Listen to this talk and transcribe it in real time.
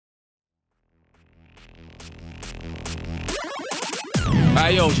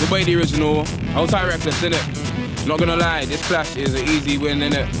Hey yo, it's your boy Dee Riginal. Outside reckless, innit? Not gonna lie, this clash is an easy win,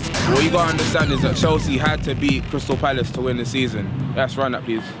 innit? What you gotta understand is that Chelsea had to beat Crystal Palace to win the season. Let's run that,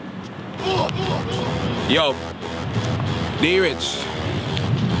 please. Yo, Dee Rich.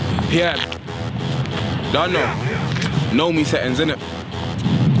 Yeah. Don't know me settings, innit?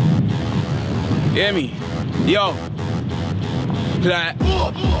 Hear me? Yo. Like,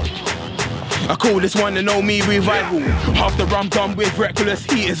 I call this one the Know Me revival. After I'm done with Reckless,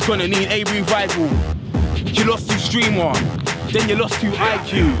 he is gonna need a revival. You lost to streamer, then you lost to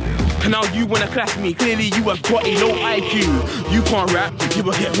IQ. And now you wanna clash me, clearly you have got a low IQ. You can't rap, you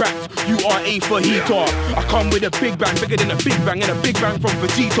will get rapped. You are a fajita. I come with a big bang, bigger than a big bang, and a big bang from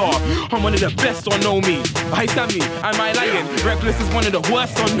Vegeta. I'm one of the best on Know Me. I Sammy, am I lying? Reckless is one of the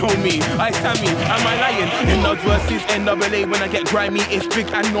worst on Know Me. I Sammy, am I lying? In the versus NWA, when I get grimy, it's big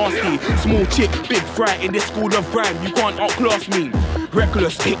and nasty. Small chick, big fry in this school of grime. You can't outclass me.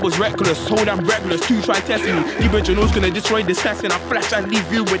 Reckless, it was reckless, so damn reckless to try test me. Dee Riginal's gonna destroy this test and I flash and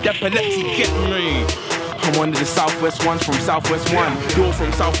leave you with epilepsy, get me. I'm one of the Southwest ones from Southwest 1. You're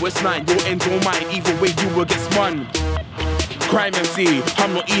from Southwest 9, your end or mine, either way you will get spun. Grime MC,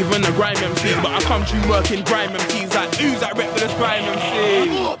 I'm not even a grime MC, but I come to work in grime MCs like, who's that reckless grime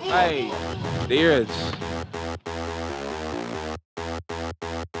MC? Hey, there it is.